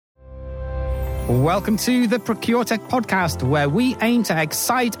Welcome to the Procuretech podcast, where we aim to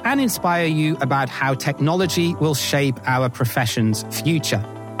excite and inspire you about how technology will shape our profession's future.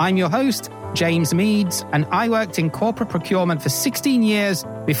 I'm your host, James Meads, and I worked in corporate procurement for 16 years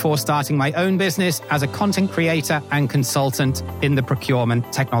before starting my own business as a content creator and consultant in the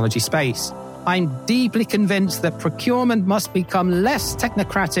procurement technology space. I'm deeply convinced that procurement must become less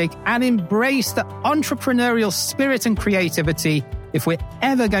technocratic and embrace the entrepreneurial spirit and creativity if we're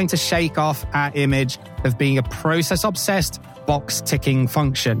ever going to shake off our image of being a process-obsessed, box-ticking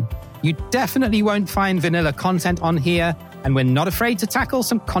function. You definitely won't find vanilla content on here, and we're not afraid to tackle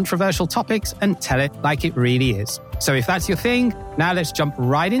some controversial topics and tell it like it really is. So if that's your thing, now let's jump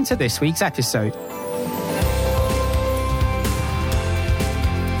right into this week's episode.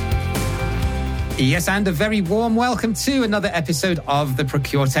 Yes, and a very warm welcome to another episode of the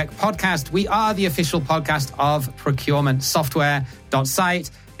Procuretech podcast. We are the official podcast of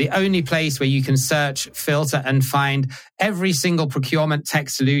procurementsoftware.site, the only place where you can search, filter, and find every single procurement tech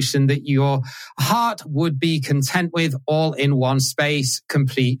solution that your heart would be content with, all in one space,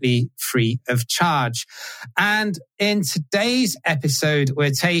 completely free of charge. And in today's episode,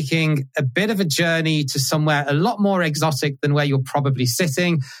 we're taking a bit of a journey to somewhere a lot more exotic than where you're probably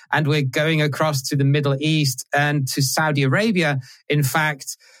sitting. And we're going across to the Middle East and to Saudi Arabia, in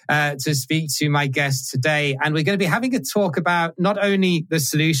fact, to speak to my guest today. And we're going to be having a talk about not only the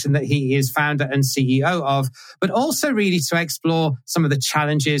solution that he is founder and CEO of, but also really to explore some of the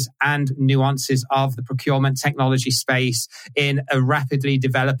challenges and nuances of the procurement technology space in a rapidly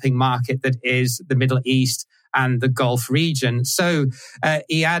developing market that is the Middle East and the Gulf region. So,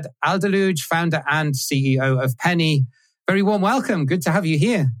 Iyad Aldalooj, founder and CEO of Penny, very warm welcome. Good to have you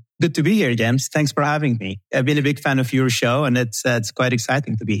here. Good to be here, James. Thanks for having me. I've been a big fan of your show, and it's quite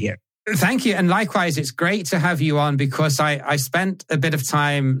exciting to be here. Thank you. And likewise, it's great to have you on because I spent a bit of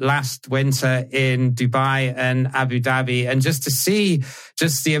time last winter in Dubai and Abu Dhabi, and just to see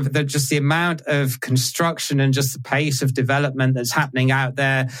just the amount of construction and just the pace of development that's happening out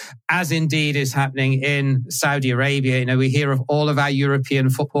there, as indeed is happening in Saudi Arabia. You know, we hear of all of our European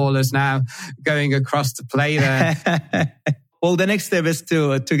footballers now going across to play there. Well, the next step is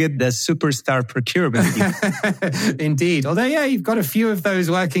to get the superstar procurement. Indeed. Although, yeah, you've got a few of those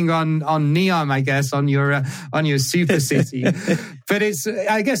working on NEOM, I guess, on your super city. But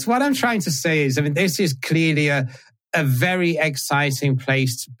I guess what I'm trying to say is, I mean, this is clearly a very exciting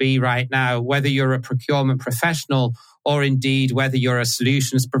place to be right now, whether you're a procurement professional or indeed whether you're a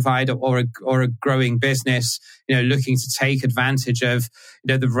solutions provider or a growing business, you know, looking to take advantage of,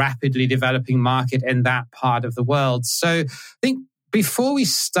 you know, the rapidly developing market in that part of the world. So I think before we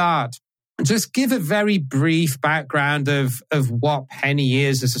start, just give a very brief background of what Penny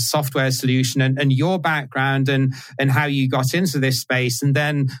is as a software solution and your background and how you got into this space. And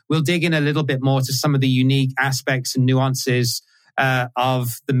then we'll dig in a little bit more to some of the unique aspects and nuances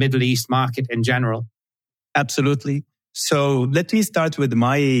of the Middle East market in general. Absolutely. So let me start with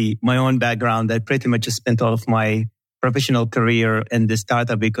my own background. I pretty much spent all of my professional career in the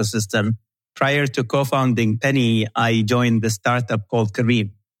startup ecosystem. Prior to co-founding Penny, I joined the startup called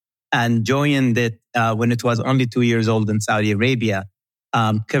Careem and joined it when it was only 2 years old in Saudi Arabia.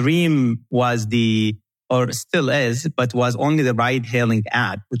 Careem was or still is, but was only the ride-hailing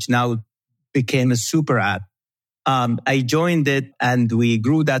app, which now became a super app. I joined it and we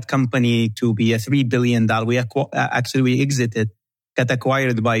grew that company to be a $3 billion. We exited, got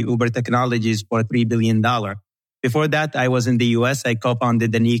acquired by Uber Technologies for $3 billion. Before that, I was in the US. I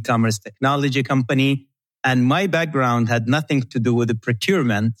co-founded an e-commerce technology company. And my background had nothing to do with the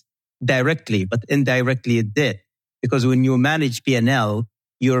procurement directly, but indirectly it did. Because when you manage P&L,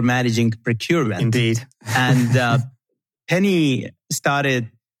 you're managing procurement. Indeed. And Penny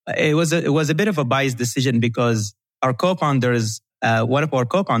started... It was a bit of a biased decision because our co-founders, one of our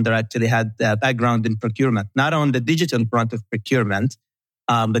co-founders actually had a background in procurement, not on the digital front of procurement,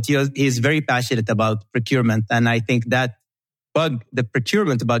 but he's very passionate about procurement. And I think that bug, the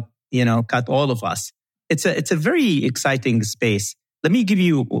procurement bug, caught all of us. It's a very exciting space. Let me give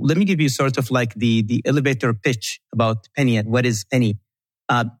you sort of like the elevator pitch about Penny and what is Penny.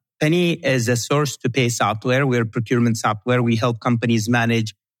 Penny is a source to pay software. We're procurement software. We help companies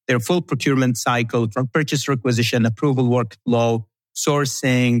manage their full procurement cycle from purchase requisition, approval workflow,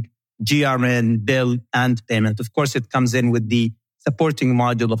 sourcing, GRN, bill, and payment. Of course, it comes in with the supporting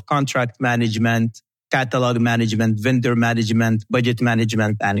module of contract management, catalog management, vendor management, budget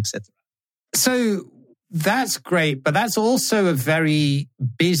management, and etc. So that's great, but that's also a very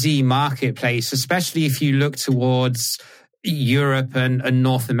busy marketplace, especially if you look towards Europe and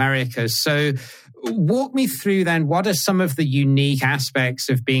North America. So walk me through then, what are some of the unique aspects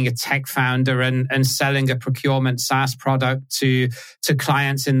of being a tech founder and selling a procurement SaaS product to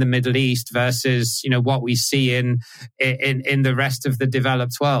clients in the Middle East versus, what we see in the rest of the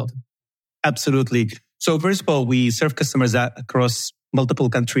developed world? Absolutely. So first of all, we serve customers across multiple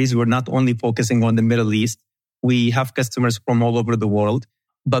countries. We're not only focusing on the Middle East. We have customers from all over the world.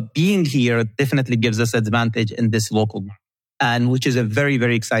 But being here definitely gives us advantage in this local market, and which is a very,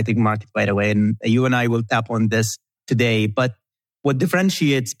 very exciting market, by the way. And you and I will tap on this today. But what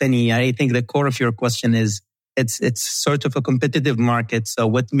differentiates Penny, I think the core of your question is it's sort of a competitive market. So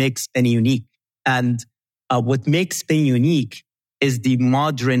what makes Penny unique? And what makes Penny unique is the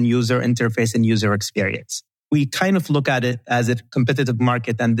modern user interface and user experience. We kind of look at it as a competitive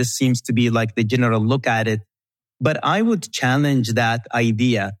market, and this seems to be like the general look at it. But I would challenge that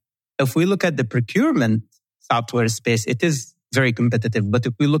idea. If we look at the procurement software space, it is very competitive. But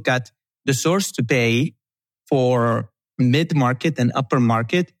if we look at the source to pay for mid-market and upper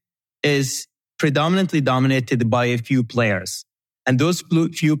market is predominantly dominated by a few players. And those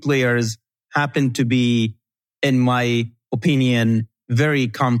few players happen to be, in my opinion, very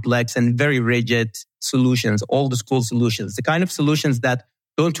complex and very rigid solutions, old school solutions, the kind of solutions that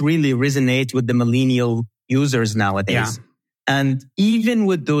don't really resonate with the millennial users nowadays. Yeah. And even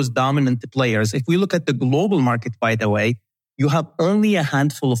with those dominant players, if we look at the global market, by the way, you have only a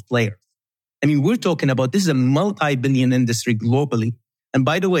handful of players. I mean, we're talking about, this is a multi-billion industry globally. And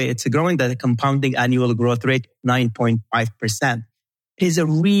by the way, it's growing at a compounding annual growth rate of 9.5%. It is a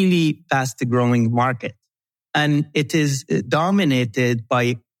really fast growing market. And it is dominated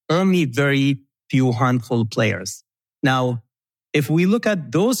by only very few handful players. Now, if we look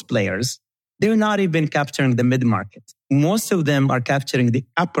at those players, they're not even capturing the mid-market. Most of them are capturing the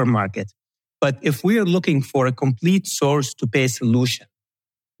upper market. But if we are looking for a complete source-to-pay solution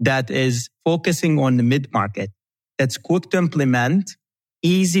that is focusing on the mid-market, that's quick to implement,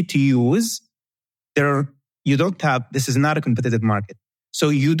 easy to use, this is not a competitive market. So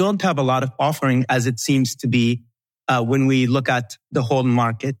you don't have a lot of offering as it seems to be when we look at the whole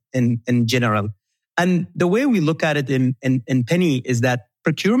market in general. And the way we look at it in Penny is that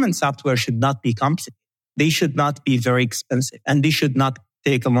procurement software should not be complicated. They should not be very expensive, and they should not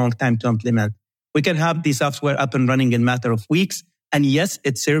take a long time to implement. We can have the software up and running in a matter of weeks. And yes,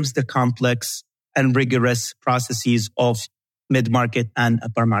 it serves the complex and rigorous processes of mid-market and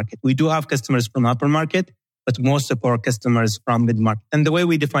upper market. We do have customers from upper market, but most of our customers from mid-market. And the way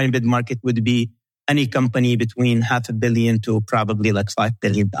we define mid-market would be any company between $500 million to probably like $5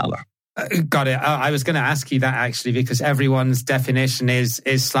 billion. Got it. I was going to ask you that actually, because everyone's definition is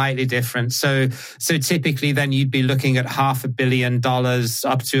slightly different. So typically then you'd be looking at $500 million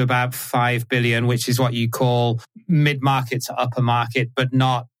up to about $5 billion, which is what you call mid-market to upper market, but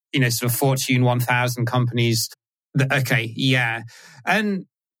not, sort of Fortune 1000 companies. Okay. Yeah. And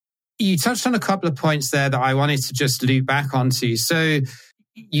you touched on a couple of points there that I wanted to just loop back onto. So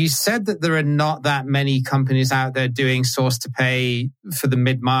you said that there are not that many companies out there doing source to pay for the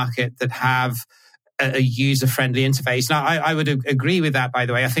mid-market that have a user-friendly interface. Now, I would agree with that, by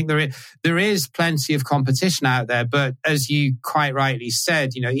the way. I think there is plenty of competition out there, but as you quite rightly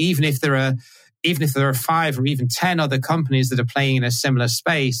said, even if there are 5 or even 10 other companies that are playing in a similar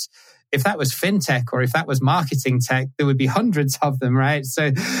space, if that was fintech or if that was marketing tech, there would be hundreds of them, right?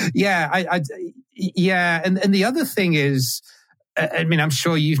 So, yeah, and the other thing is, I mean, I'm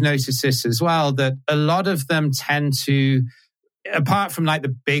sure you've noticed this as well, that a lot of them tend to, apart from like the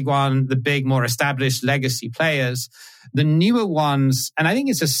big, more established legacy players, the newer ones, and I think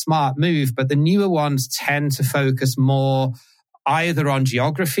it's a smart move, but the newer ones tend to focus more either on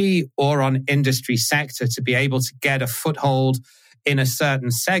geography or on industry sector to be able to get a foothold in a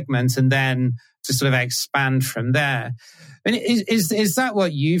certain segment and then to sort of expand from there. I mean, is that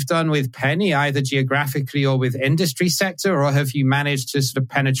what you've done with Penny, either geographically or with industry sector, or have you managed to sort of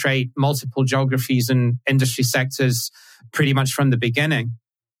penetrate multiple geographies and industry sectors pretty much from the beginning?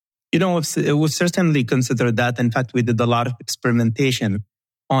 We certainly considered that. In fact, we did a lot of experimentation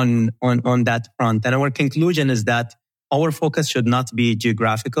on that front. And our conclusion is that our focus should not be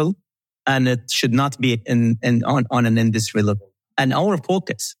geographical and it should not be on an industry level. And our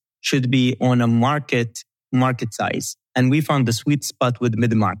focus should be on a market size. And we found the sweet spot with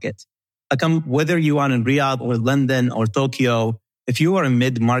mid-market. Whether you are in Riyadh or London or Tokyo, if you are a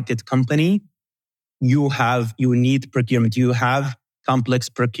mid-market company, you need procurement. You have complex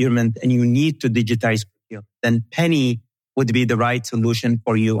procurement and you need to digitize procurement. Then Penny would be the right solution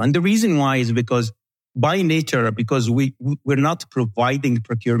for you. And the reason why is because by nature, because we're not providing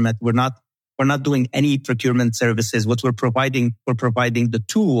procurement, we're not doing any procurement services. What we're providing the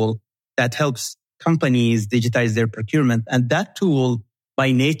tool that helps companies digitize their procurement. And that tool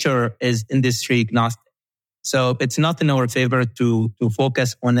by nature is industry agnostic. So it's not in our favor to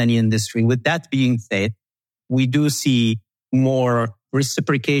focus on any industry. With that being said, we do see more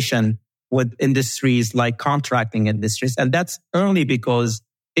reciprocation with industries like contracting industries. And that's only because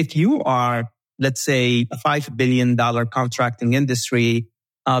if you are, let's say, a $5 billion contracting industry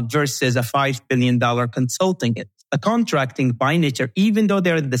versus a $5 billion consulting, a contracting by nature, even though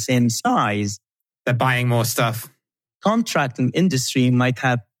they're the same size, they're buying more stuff. Contracting industry might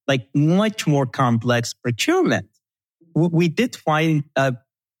have like much more complex procurement. We did find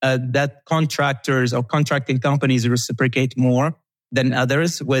that contractors or contracting companies reciprocate more than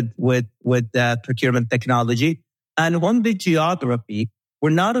others with procurement technology. And on the geography, we're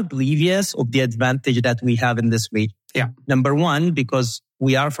not oblivious of the advantage that we have in this region. Yeah. Number one, because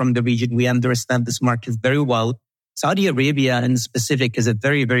we are from the region, we understand this market very well. Saudi Arabia in specific is a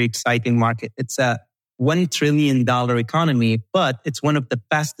very, very exciting market. It's a $1 trillion economy, but it's one of the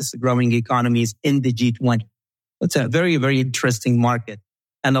fastest growing economies in the G20. It's a very, very interesting market.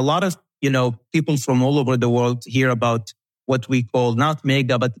 And a lot of, people from all over the world hear about what we call not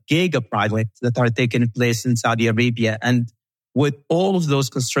mega, but giga projects that are taking place in Saudi Arabia. And with all of those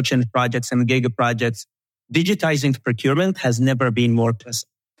construction projects and giga projects, digitizing procurement has never been more present.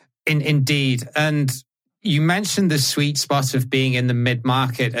 Indeed. And you mentioned the sweet spot of being in the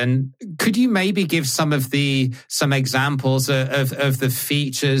mid-market. And could you maybe give some examples of the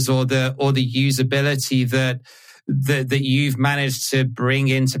features or the usability that you've managed to bring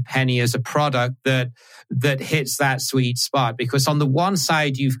into Penny as a product that hits that sweet spot? Because on the one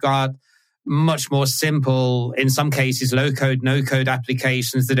side, you've got much more simple, in some cases, low-code, no-code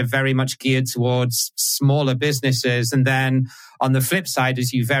applications that are very much geared towards smaller businesses. And then on the flip side,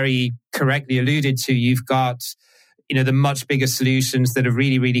 as you very correctly alluded to, you've got the much bigger solutions that are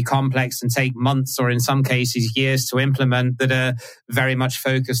really, really complex and take months or in some cases years to implement that are very much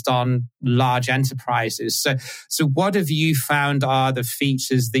focused on large enterprises. So what have you found are the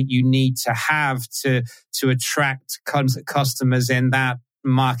features that you need to have to attract customers in that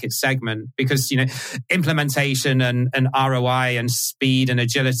market segment? Because implementation and ROI and speed and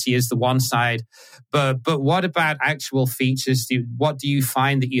agility is the one side, but what about actual features? What do you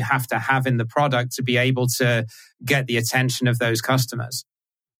find that you have to have in the product to be able to get the attention of those customers?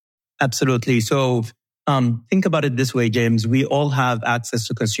 Absolutely. So think about it this way, James. We all have access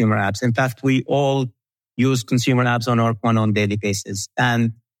to consumer apps. In fact, we all use consumer apps on a daily basis.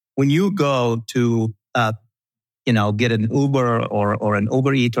 And when you go to get an Uber or an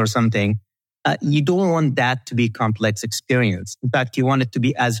Uber Eats or something, you don't want that to be a complex experience. In fact, you want it to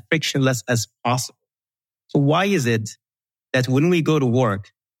be as frictionless as possible. So why is it that when we go to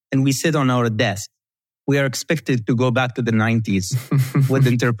work and we sit on our desk, we are expected to go back to the 90s with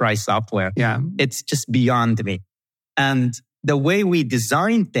enterprise software? Yeah. It's just beyond me. And the way we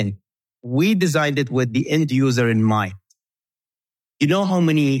designed it, we designed it with the end user in mind. You know how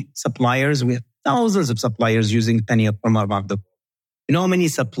many suppliers we have? Thousands of suppliers using Penny from around the world. You know how many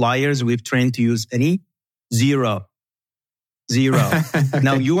suppliers we've trained to use Penny? Zero.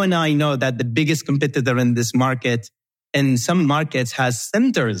 Now, you and I know that the biggest competitor in this market, in some markets, has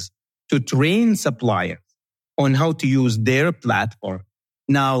centers to train suppliers on how to use their platform.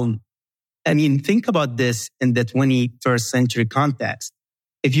 Now, think about this in the 21st century context.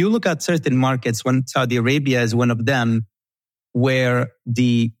 If you look at certain markets, when Saudi Arabia is one of them, where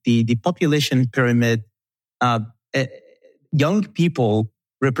the population pyramid, young people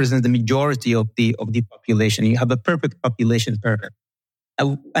represent the majority of the population. You have a perfect population pyramid.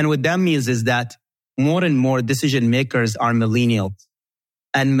 And what that means is that more and more decision makers are millennials.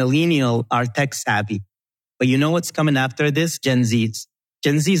 And millennials are tech savvy. But you know what's coming after this? Gen Zs.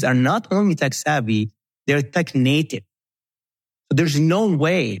 Gen Zs are not only tech savvy, they're tech native. So there's no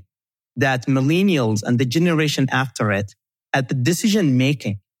way that millennials and the generation after it, at the decision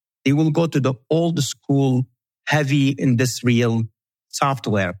making, they will go to the old school, heavy industrial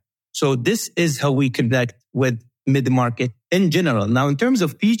software. So this is how we connect with mid-market in general. Now, in terms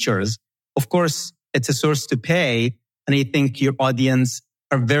of features, of course, it's a source to pay. And I think your audience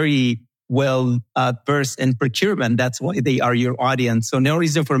are very well versed in procurement. That's why they are your audience. So no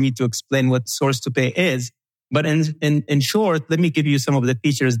reason for me to explain what source to pay is. But in short, let me give you some of the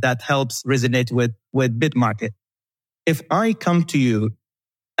features that helps resonate with mid-market. If I come to you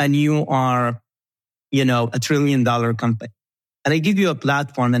and you are, a $1 trillion company, and I give you a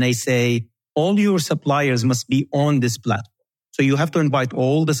platform and I say, all your suppliers must be on this platform. So you have to invite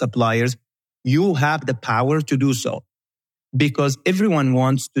all the suppliers. You have the power to do so because everyone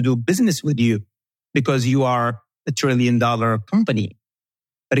wants to do business with you because you are a $1 trillion company.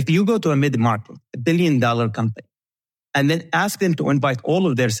 But if you go to a mid-market, $1 billion company, and then ask them to invite all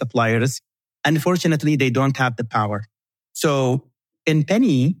of their suppliers, unfortunately, they don't have the power. So in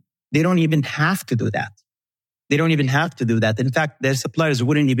Penny, they don't even have to do that. They don't even have to do that. In fact, their suppliers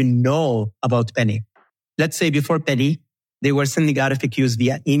wouldn't even know about Penny. Let's say before Penny, they were sending RFQs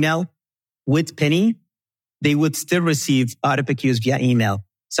via email. With Penny, they would still receive RFQs via email.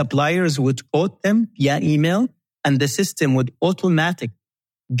 Suppliers would quote them via email, and the system would automatically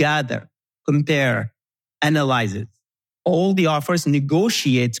gather, compare, analyze it, all the offers,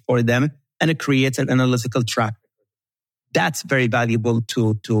 negotiate for them, and it creates an analytical track. That's very valuable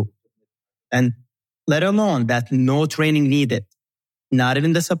to and let alone that no training needed, not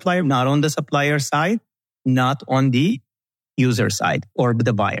in the supplier, not on the supplier side, not on the user side or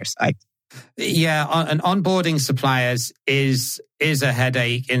the buyer side. Yeah, and onboarding suppliers is a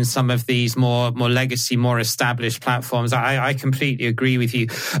headache in some of these more legacy, more established platforms. I completely agree with you.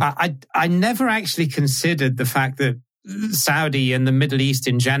 I never actually considered the fact that Saudi and the Middle East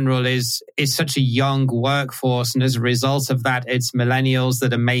in general is such a young workforce, and as a result of that, it's millennials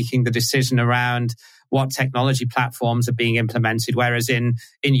that are making the decision around what technology platforms are being implemented. Whereas in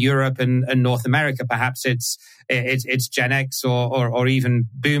Europe and North America, perhaps it's Gen X or even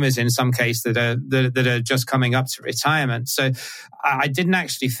boomers in some case that are just coming up to retirement. So I didn't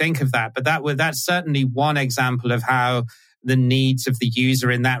actually think of that, but that's certainly one example of how the needs of the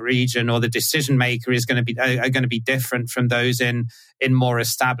user in that region or the decision maker are going to be different from those in more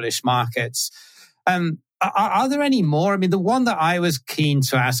established markets. Are there any more? I mean, the one that I was keen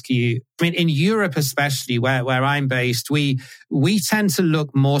to ask you, I mean, in Europe especially, where I'm based, we tend to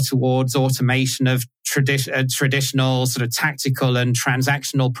look more towards automation of traditional sort of tactical and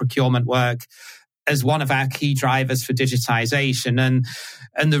transactional procurement work as one of our key drivers for digitization.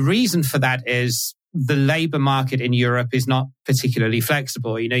 And the reason for that is the labor market in Europe is not particularly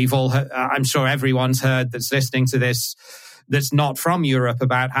flexible. You know, you've all heard, I'm sure everyone's heard that's listening to this that's not from Europe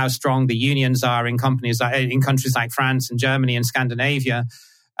about how strong the unions are in countries like France and Germany and Scandinavia.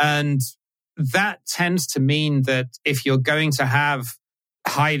 And that tends to mean that if you're going to have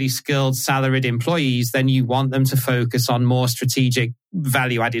highly skilled salaried employees, then you want them to focus on more strategic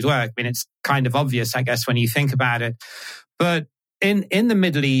value-added work. I mean, it's kind of obvious, I guess, when you think about it. But in the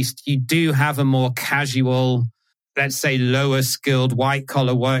Middle East, you do have a more casual, let's say, lower skilled white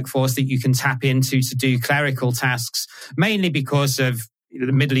collar workforce that you can tap into to do clerical tasks, mainly because of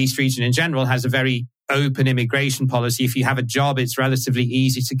the Middle East region in general has a very open immigration policy. If you have a job, it's relatively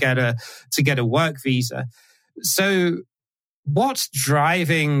easy to get a work visa. So what's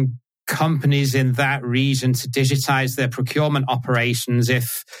driving companies in that region to digitize their procurement operations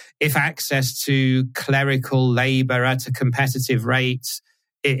if access to clerical labor at a competitive rate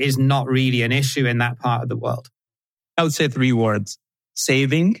is not really an issue in that part of the world? I would say 3 words: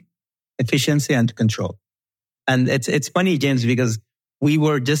 saving, efficiency, and control. And it's funny, James, because we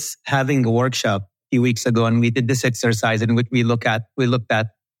were just having a workshop a few weeks ago, and we did this exercise in which we looked at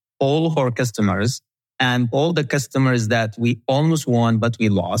all of our customers and all the customers that we almost won but we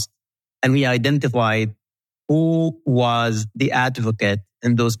lost, and we identified who was the advocate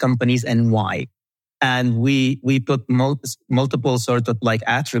in those companies and why. And we put multiple sort of like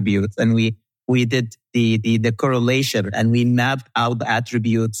attributes, and we did the correlation, and we mapped out the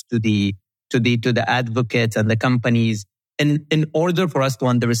attributes to the advocates and the companies in order for us to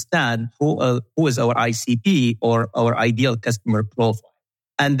understand who is our ICP or our ideal customer profile.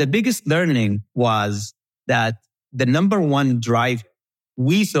 And the biggest learning was that the number one driver,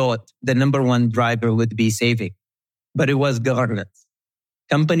 we thought the number one driver would be saving, but it was governance.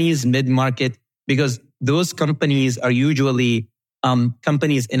 Companies mid-market, because those companies are usually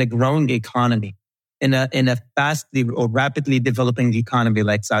companies in a growing economy, in a fastly or rapidly developing economy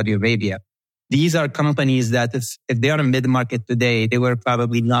like Saudi Arabia. These are companies that if they are in mid-market today, they were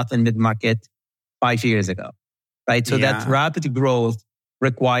probably not in mid-market 5 years ago, right? So that rapid growth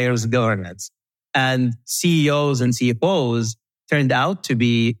requires governance. And CEOs and CFOs turned out to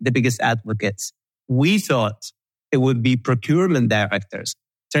be the biggest advocates. We thought it would be procurement directors.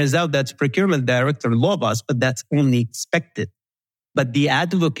 Turns out that procurement director love us, but that's only expected. But the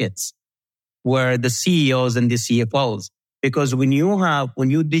advocates were the CEOs and the CFOs. Because when you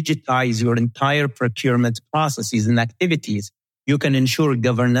digitize your entire procurement processes and activities, you can ensure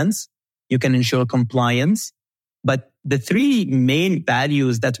governance, you can ensure compliance. But the 3 main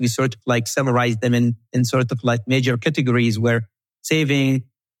values that we sort of like summarize them in sort of like major categories were saving,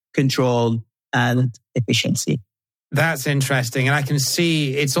 control, and efficiency. That's interesting. And I can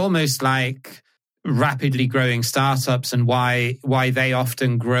see it's almost like rapidly growing startups and why they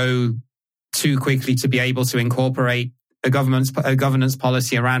often grow too quickly to be able to incorporate a governance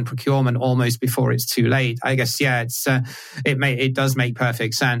policy around procurement almost before it's too late. I guess, it does make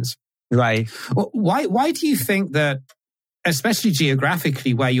perfect sense. Right. Why do you think that, especially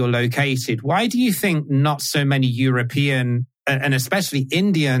geographically where you're located, why do you think not so many European and especially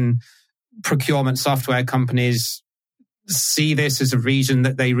Indian procurement software companies see this as a region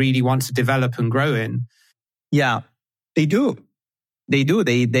that they really want to develop and grow in? Yeah, they do.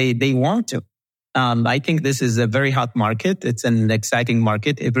 They want to. I think this is a very hot market. It's an exciting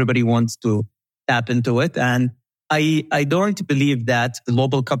market. Everybody wants to tap into it. And I don't believe that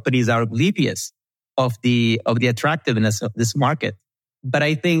global companies are oblivious of the attractiveness of this market. But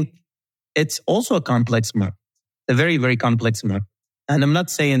I think it's also a complex market, a very, very complex market. And I'm not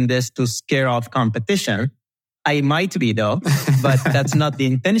saying this to scare off competition. I might be though, but that's not the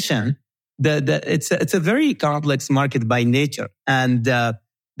intention. It's a very complex market by nature. And the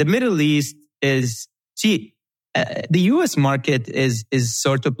Middle East is, the US market is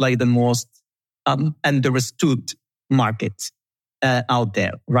sort of like the most understood market out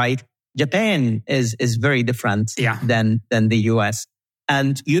there, right? Japan is very different than the US.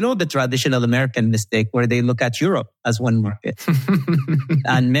 And you know the traditional American mistake where they look at Europe as one market.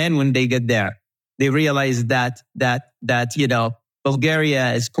 And man, when they get there, they realize that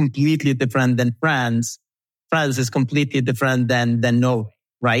Bulgaria is completely different than France. France is completely different than Norway,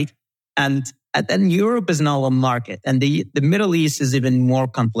 right? And then Europe is now a market, and the Middle East is even more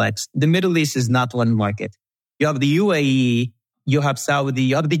complex. The Middle East is not one market. You have the UAE, you have Saudi,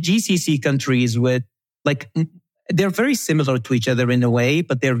 you have the GCC countries with they're very similar to each other in a way,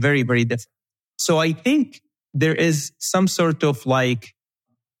 but they're very, very different. So I think there is some sort of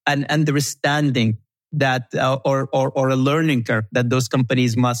an understanding that or a learning curve that those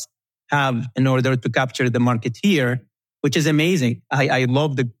companies must have in order to capture the market here, which is amazing. I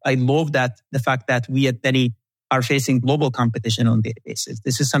love that the fact that we at Penny are facing global competition on a daily basis.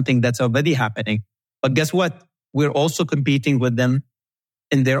 This is something that's already happening. But guess what? We're also competing with them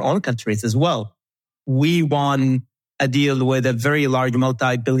in their own countries as well. We won a deal with a very large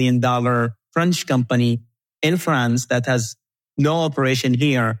multi-billion-dollar French company in France that has no operation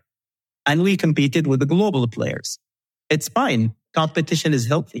here. And we competed with the global players. It's fine. Competition is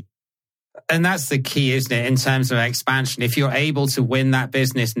healthy. And that's the key, isn't it, in terms of expansion? If you're able to win that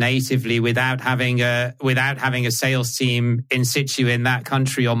business natively without having a sales team in situ in that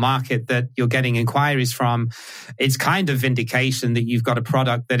country or market that you're getting inquiries from, it's kind of vindication that you've got a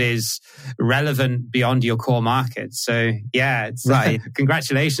product that is relevant beyond your core market. So it's right.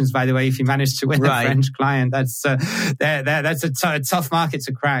 Congratulations, by the way, if you managed to win a French client. That's a tough market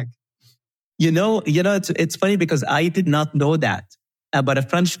to crack. It's funny because I did not know that. But a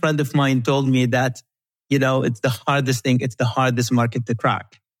French friend of mine told me that, it's the hardest thing. It's the hardest market to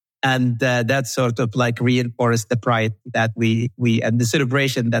crack. And that sort of reinforced the pride that we and the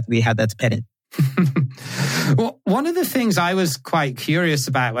celebration that we had at Penny. Well, one of the things I was quite curious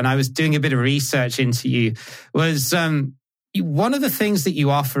about when I was doing a bit of research into you was one of the things that you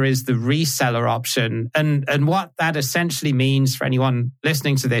offer is the reseller option. And what that essentially means for anyone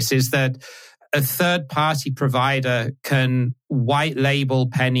listening to this is that a third-party provider can white label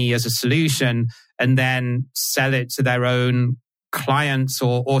Penny as a solution and then sell it to their own clients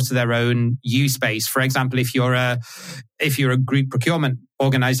or to their own use base. For example, if you're a group procurement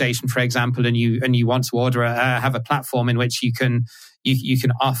organization, for example, and you want to have a platform in which you can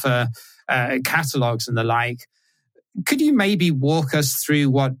offer catalogs and the like. Could you maybe walk us through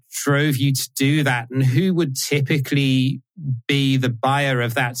what drove you to do that, and who would typically be the buyer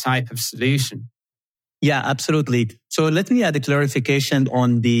of that type of solution? Yeah, absolutely. So let me add a clarification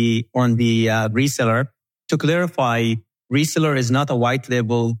on the reseller. To clarify, reseller is not a white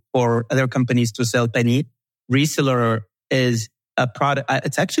label for other companies to sell Penny. Reseller is a product.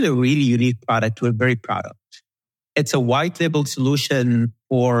 It's actually a really unique product we're very proud of. It's a white label solution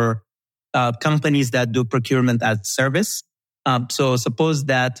for companies that do procurement as service. So suppose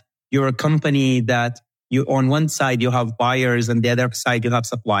that you're a company that you, on one side, you have buyers and the other side, you have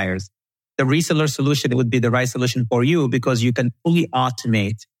suppliers. The reseller solution would be the right solution for you because you can fully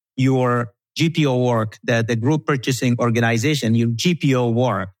automate your GPO work, the group purchasing organization, your GPO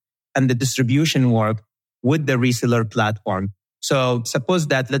work and the distribution work with the reseller platform. So suppose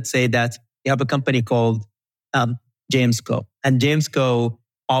that, let's say that you have a company called James Co. And James Co.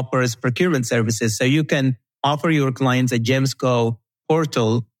 offers procurement services. So you can offer your clients a James Co.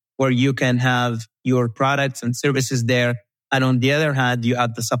 portal where you can have your products and services there. And on the other hand, you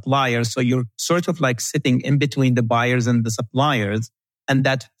have the suppliers. So you're sort of sitting in between the buyers and the suppliers. And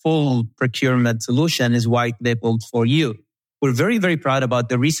that full procurement solution is white labeled for you. We're very, very proud about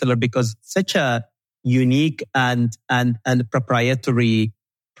the reseller because such a unique and proprietary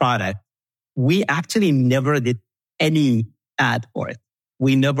product. We actually never did any ad for it.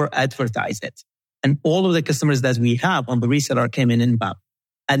 We never advertised it. And all of the customers that we have on the reseller came in inbound.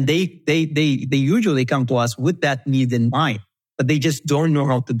 And they usually come to us with that need in mind, but they just don't know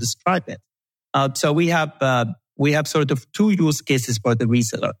how to describe it. So we have sort of two use cases for the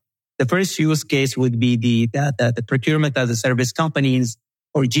reseller. The first use case would be the procurement as a service companies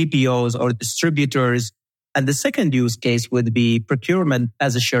or GPOs or distributors. And the second use case would be procurement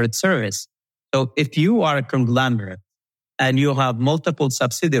as a shared service. So if you are a conglomerate and you have multiple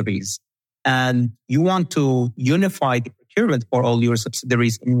subsidiaries and you want to unify the procurement for all your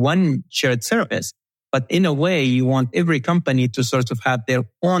subsidiaries in one shared service, but in a way you want every company to sort of have their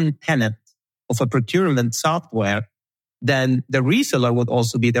own tenant of a procurement software, then the reseller would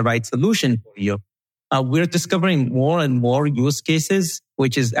also be the right solution for you. We're discovering more and more use cases,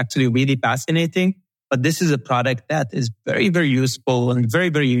 which is actually really fascinating. But this is a product that is very, very useful and very,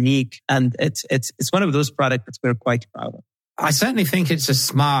 very unique. And it's one of those products that we're quite proud of. I certainly think it's a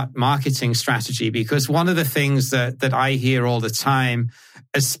smart marketing strategy, because one of the things that I hear all the time,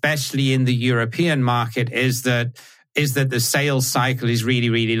 especially in the European market, is that the sales cycle is really,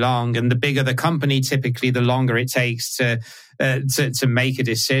 really long. And the bigger the company, typically, the longer it takes to make a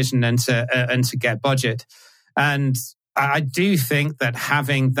decision and to get budget. And I do think that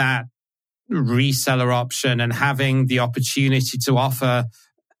having that reseller option and having the opportunity to offer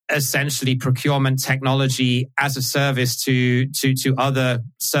essentially procurement technology as a service to other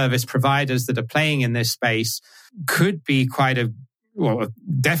service providers that are playing in this space could be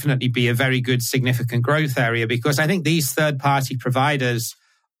definitely be a very good significant growth area, because I think these third-party providers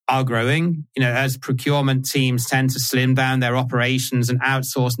are growing. As procurement teams tend to slim down their operations and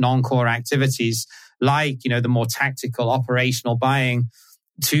outsource non-core activities like, the more tactical operational buying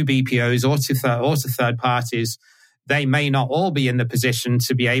to BPOs or to third parties, they may not all be in the position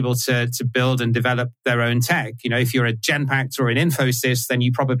to be able to build and develop their own tech. If you're a Genpact or an Infosys, then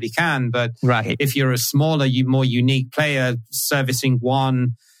you probably can. But right. If you're a smaller, more unique player servicing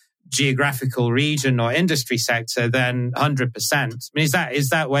one geographical region or industry sector, then 100%. I mean, is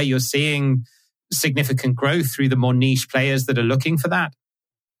that where you're seeing significant growth through the more niche players that are looking for that?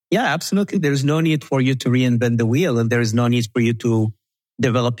 Yeah, absolutely. There's no need for you to reinvent the wheel, and there is no need for you to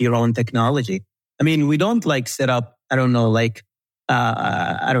develop your own technology. I mean, we don't set up, like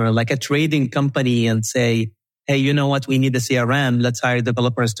a trading company and say, hey, you know what? We need a CRM. Let's hire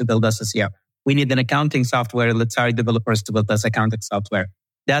developers to build us a CRM. We need an accounting software. Let's hire developers to build us accounting software.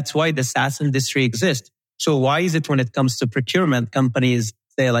 That's why the SaaS industry exists. So why is it when it comes to procurement, companies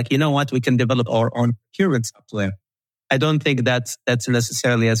say you know what? We can develop our own procurement software. I don't think that's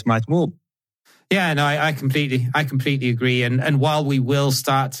necessarily a smart move. Yeah, no, I completely agree. And while we will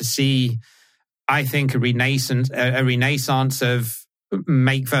start to see, I think, a renaissance of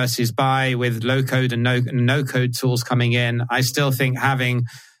make versus buy with low code and no code tools coming in, I still think having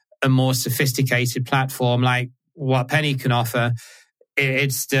a more sophisticated platform like what Penny can offer,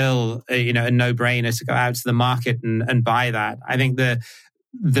 it's still a no-brainer to go out to the market and buy that. I think the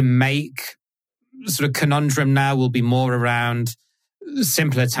make sort of conundrum now will be more around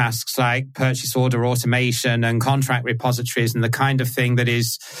simpler tasks like purchase order automation and contract repositories and the kind of thing that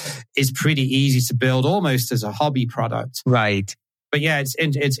is pretty easy to build almost as a hobby product. Right. But yeah,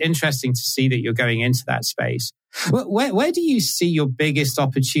 it's interesting to see that you're going into that space. Where do you see your biggest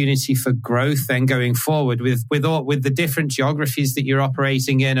opportunity for growth then going forward with the different geographies that you're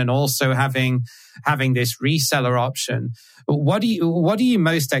operating in, and also having this reseller option? What are you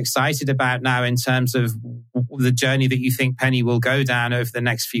most excited about now in terms of the journey that you think Penny will go down over the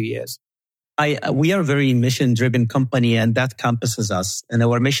next few years? We are a very mission-driven company, and that encompasses us. And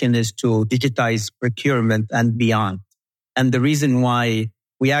our mission is to digitize procurement and beyond. And the reason why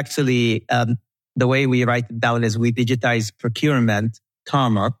we actually, the way we write it down is we digitize procurement,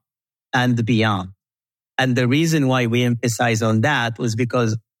 and beyond. And the reason why we emphasize on that was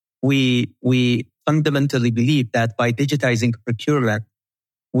because we fundamentally believe that by digitizing procurement,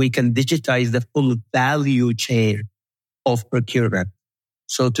 we can digitize the full value chain of procurement.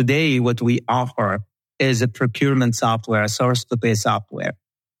 So today, what we offer is a procurement software, a source-to-pay software.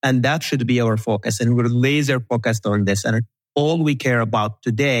 And that should be our focus. And we're laser focused on this. And all we care about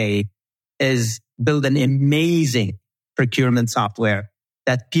today is build an amazing procurement software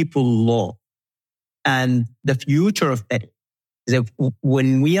that people love. And the future of Penny is that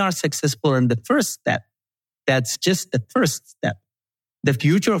when we are successful in the first step, that's just the first step. The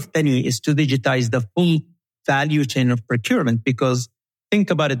future of Penny is to digitize the full value chain of procurement, because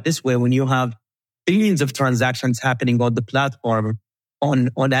think about it this way: when you have billions of transactions happening on the platform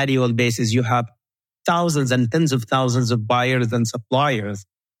on annual basis, you have thousands and tens of thousands of buyers and suppliers.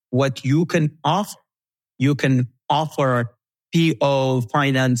 What you can offer PO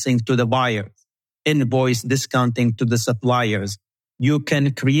financing to the buyers, invoice discounting to the suppliers. You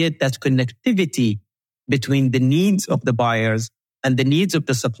can create that connectivity between the needs of the buyers and the needs of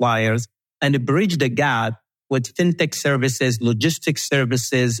the suppliers and bridge the gap with fintech services, logistics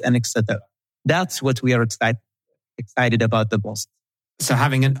services, and etc. That's what we are excited about the most. So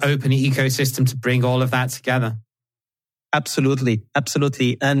having an open ecosystem to bring all of that together. Absolutely.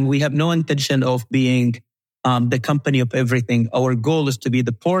 And we have no intention of being the company of everything. Our goal is to be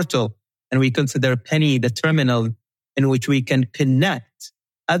the portal, and we consider Penny the terminal in which we can connect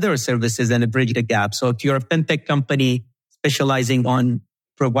other services and bridge the gap. So if you're a fintech company specializing on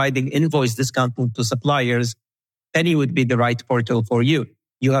providing invoice discounting to suppliers, Penny would be the right portal for you.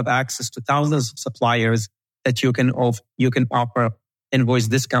 You have access to thousands of suppliers that you can offer invoice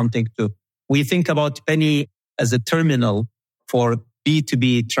discounting to. We think about Penny as a terminal for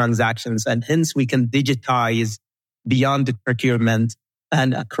B2B transactions, and hence we can digitize beyond the procurement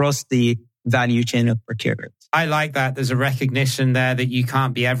and across the value chain of procurement. I like that. There's a recognition there that you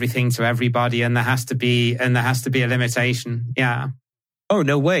can't be everything to everybody, and there has to be a limitation. Yeah. Oh,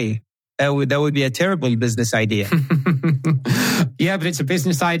 no way. That would be a terrible business idea. Yeah, but it's a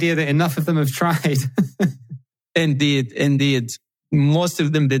business idea that enough of them have tried. Indeed. Most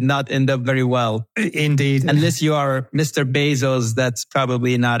of them did not end up very well. Indeed. Unless you are Mr. Bezos, that's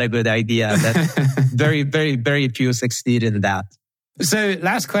probably not a good idea. Very, very, very few succeed in that. So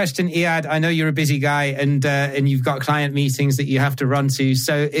last question, Iyad, I know you're a busy guy and you've got client meetings that you have to run to.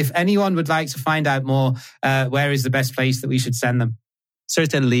 So if anyone would like to find out more, where is the best place that we should send them?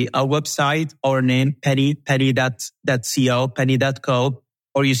 Certainly. Our website, our name, penny.co, penny.co,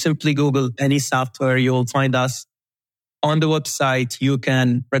 or you simply Google Penny Software, you will find us. On the website, you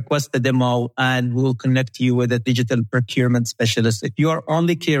can request a demo and we'll connect you with a digital procurement specialist. If you are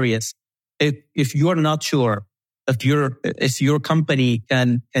only curious, if you are not sure if your company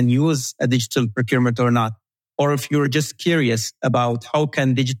can use a digital procurement or not, or if you're just curious about how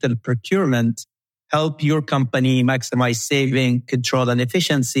can digital procurement help your company maximize saving, control, and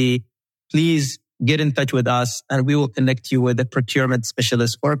efficiency, please get in touch with us and we will connect you with a procurement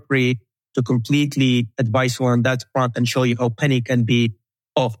specialist for free to completely advise you on that front and show you how Penny can be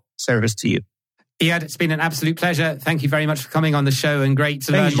of service to you. Iyad, it's been an absolute pleasure. Thank you very much for coming on the show, and great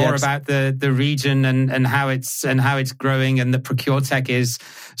to learn more about the region and how it's growing, and the Procuretech is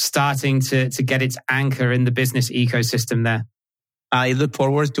starting to get its anchor in the business ecosystem there. I look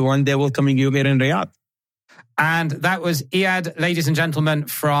forward to one day welcoming you here in Riyadh. And that was Iyad, ladies and gentlemen,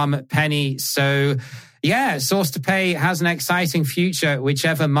 from Penny. So yeah, Source to Pay has an exciting future,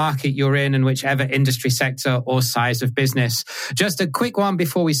 whichever market you're in and whichever industry sector or size of business. Just a quick one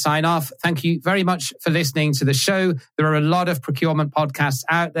before we sign off. Thank you very much for listening to the show. There are a lot of procurement podcasts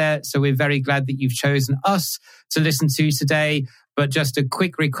out there, so we're very glad that you've chosen us to listen to today. But just a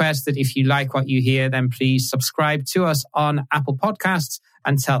quick request that if you like what you hear, then please subscribe to us on Apple Podcasts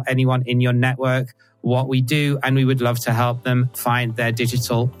and tell anyone in your network what we do, and we would love to help them find their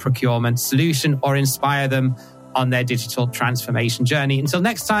digital procurement solution or inspire them on their digital transformation journey. Until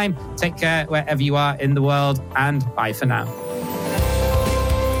next time, take care wherever you are in the world, and bye for now.